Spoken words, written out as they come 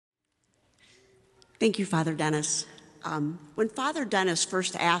Thank you, Father Dennis. When Father Dennis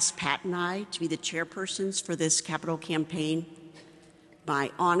first asked Pat and I to be the chairpersons for this capital campaign, my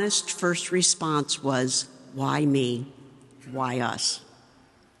honest first response was, why me? Why us?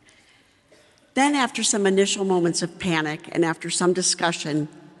 Then, after some initial moments of panic and after some discussion,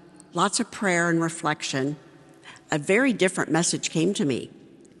 lots of prayer and reflection, a very different message came to me.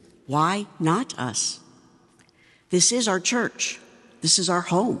 Why not us? This is our church. This is our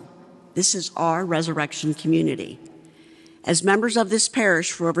home. This is our resurrection community. As members of this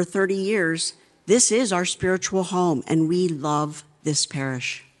parish for over 30 years, this is our spiritual home, and we love this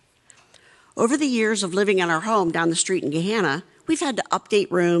parish. Over the years of living in our home down the street in Gahanna, we've had to update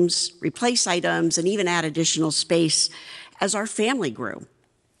rooms, replace items, and even add additional space as our family grew.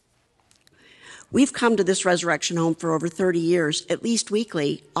 We've come to this resurrection home for over 30 years, at least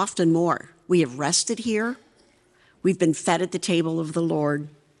weekly, often more. We have rested here. We've been fed at the table of the Lord.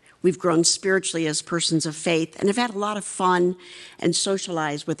 We've grown spiritually as persons of faith and have had a lot of fun and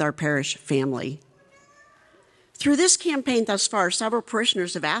socialized with our parish family. Through this campaign thus far, several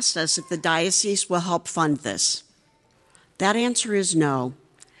parishioners have asked us if the diocese will help fund this. That answer is no.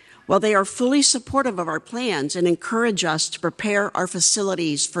 While they are fully supportive of our plans and encourage us to prepare our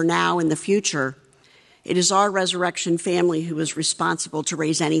facilities for now and the future, it is our resurrection family who is responsible to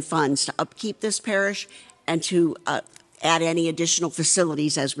raise any funds to upkeep this parish and to add any additional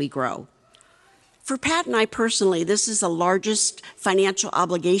facilities as we grow. For Pat and I personally, this is the largest financial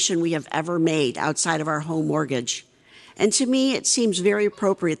obligation we have ever made outside of our home mortgage. And to me, it seems very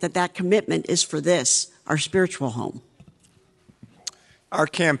appropriate that that commitment is for this, our spiritual home. Our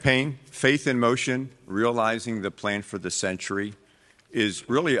campaign, Faith in Motion, Realizing the Plan for the Century, is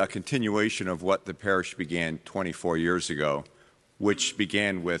really a continuation of what the parish began 24 years ago, which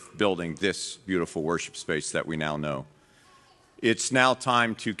began with building this beautiful worship space that we now know. It's now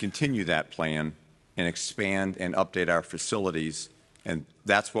time to continue that plan and expand and update our facilities, and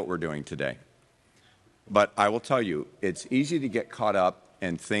that's what we're doing today. But I will tell you, it's easy to get caught up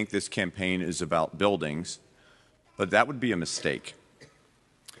and think this campaign is about buildings, but that would be a mistake.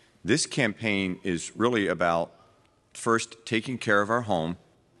 This campaign is really about first taking care of our home,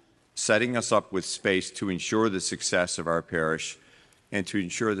 setting us up with space to ensure the success of our parish and to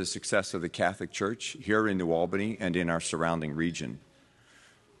ensure the success of the Catholic Church here in New Albany and in our surrounding region.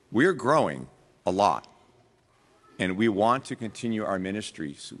 We're growing a lot, and we want to continue our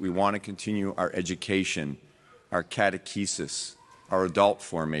ministries. We want to continue our education, our catechesis, our adult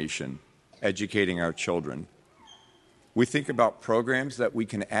formation, educating our children. We think about programs that we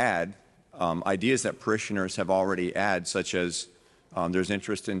can add, ideas that parishioners have already added, such as there's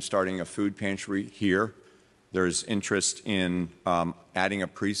interest in starting a food pantry here. There's interest in adding a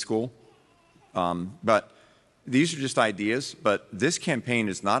preschool. But these are just ideas, but this campaign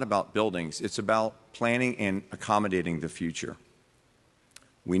is not about buildings. It's about planning and accommodating the future.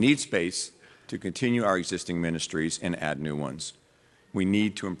 We need space to continue our existing ministries and add new ones. We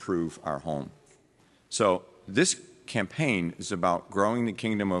need to improve our home. So this campaign is about growing the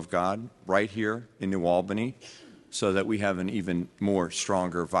kingdom of God right here in New Albany so that we have an even more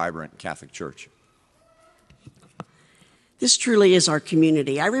stronger, vibrant Catholic Church. This truly is our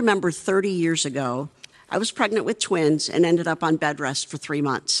community. I remember 30 years ago, I was pregnant with twins and ended up on bed rest for 3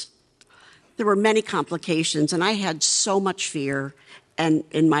 months. There were many complications, and I had so much fear and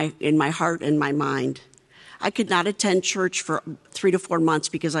in my heart and my mind. I could not attend church for 3 to 4 months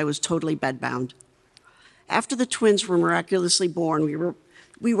because I was totally bedbound. After the twins were miraculously born,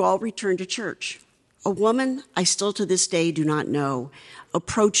 we all returned to church. A woman I still to this day do not know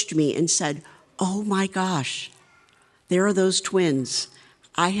approached me and said, "Oh my gosh, there are those twins.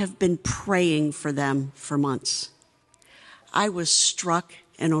 I have been praying for them for months." I was struck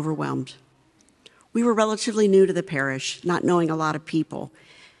and overwhelmed. We were relatively new to the parish, not knowing a lot of people.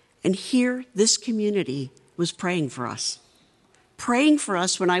 And here, this community was praying for us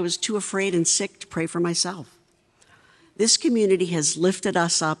when I was too afraid and sick to pray for myself. This community has lifted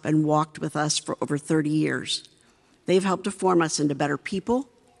us up and walked with us for over 30 years. They've helped to form us into better people,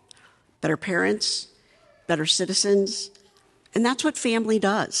 better parents, better citizens, and that's what family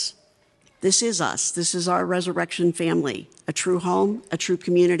does. This is us. This is our resurrection family, a true home, a true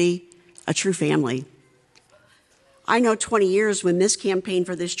community, a true family. I know 20 years when this campaign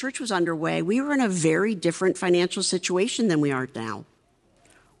for this church was underway, we were in a very different financial situation than we are now.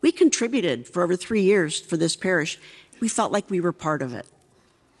 We contributed for over 3 years for this parish. We felt like we were part of it.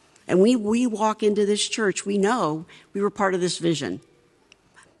 And we walk into this church, we know we were part of this vision.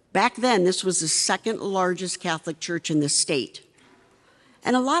 Back then, this was the second largest Catholic church in the state.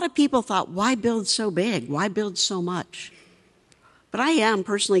 And a lot of people thought, why build so big? Why build so much? But I am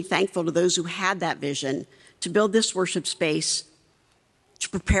personally thankful to those who had that vision to build this worship space to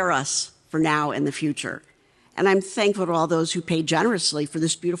prepare us for now and the future. And I'm thankful to all those who paid generously for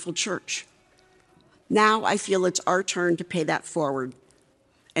this beautiful church. Now I feel it's our turn to pay that forward.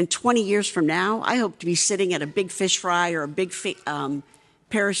 And 20 years from now, I hope to be sitting at a big fish fry or a big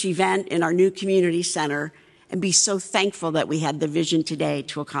parish event in our new community center and be so thankful that we had the vision today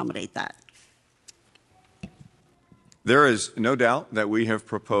to accommodate that. There is no doubt that we have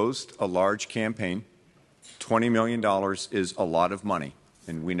proposed a large campaign. $20 million is a lot of money,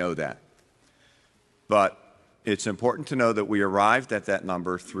 and we know that. But it's important to know that we arrived at that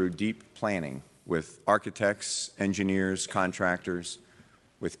number through deep planning with architects, engineers, contractors,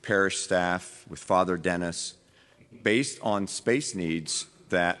 with parish staff, with Father Dennis, based on space needs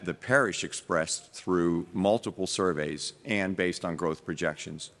that the parish expressed through multiple surveys and based on growth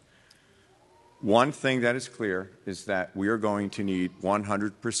projections. One thing that is clear is that we are going to need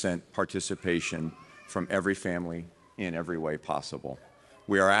 100% participation from every family in every way possible.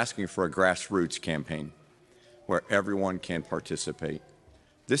 We are asking for a grassroots campaign where everyone can participate.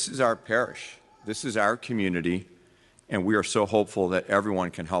 This is our parish. This is our community, and we are so hopeful that everyone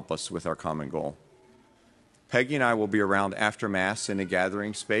can help us with our common goal. Peggy and I will be around after Mass in a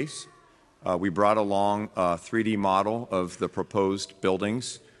gathering space. We brought along a 3D model of the proposed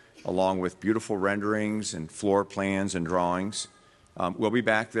buildings, along with beautiful renderings and floor plans and drawings. We'll be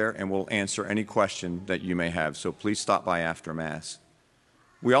back there and we'll answer any question that you may have, so please stop by after Mass.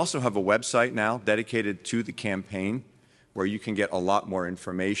 We also have a website now dedicated to the campaign where you can get a lot more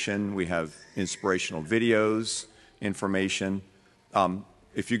information. We have inspirational videos, information.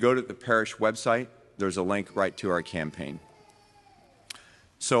 If you go to the parish website, there's a link right to our campaign.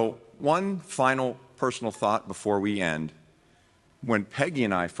 So one final personal thought before we end. When Peggy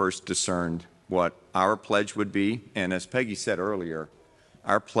and I first discerned what our pledge would be, and as Peggy said earlier,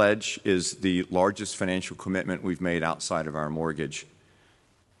 our pledge is the largest financial commitment we've made outside of our mortgage.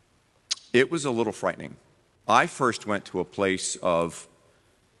 It was a little frightening. I first went to a place of,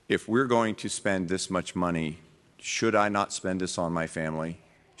 if we're going to spend this much money, should I not spend this on my family?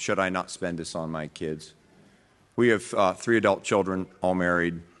 Should I not spend this on my kids? We have 3 adult children, all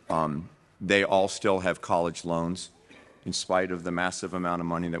married. They all still have college loans, in spite of the massive amount of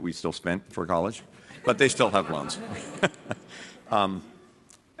money that we still spent for college, but they still have loans.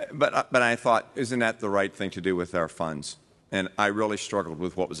 But I thought, isn't that the right thing to do with our funds? And I really struggled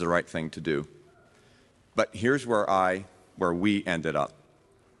with what was the right thing to do. But here's where we ended up.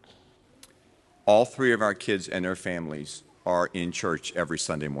 All 3 of our kids and their families are in church every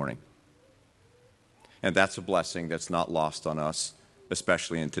Sunday morning. And that's a blessing that's not lost on us,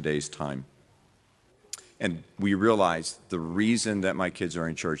 especially in today's time. And we realize the reason that my kids are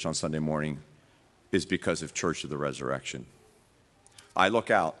in church on Sunday morning is because of Church of the Resurrection. I look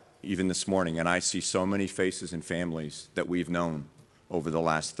out, even this morning, and I see so many faces and families that we've known over the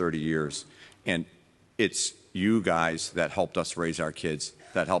last 30 years. And it's you guys that helped us raise our kids,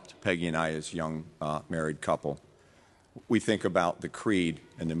 that helped Peggy and I as a young married couple. We think about the Creed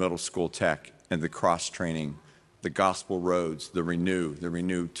and the middle school tech and the cross training, the Gospel Roads, the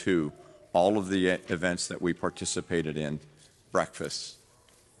Renew 2, all of the events that we participated in, breakfasts.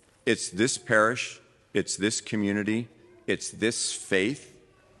 It's this parish, it's this community, it's this faith,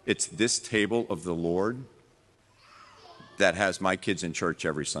 it's this table of the Lord that has my kids in church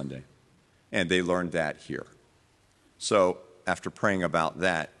every Sunday. And they learned that here. So after praying about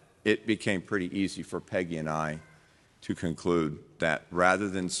that, it became pretty easy for Peggy and I to conclude that rather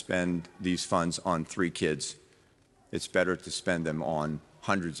than spend these funds on 3 kids, it's better to spend them on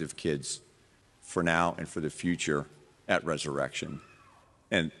hundreds of kids for now and for the future at Resurrection.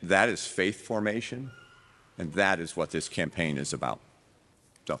 And that is faith formation, and that is what this campaign is about.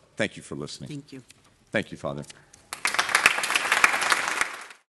 So thank you for listening. Thank you. Thank you, Father.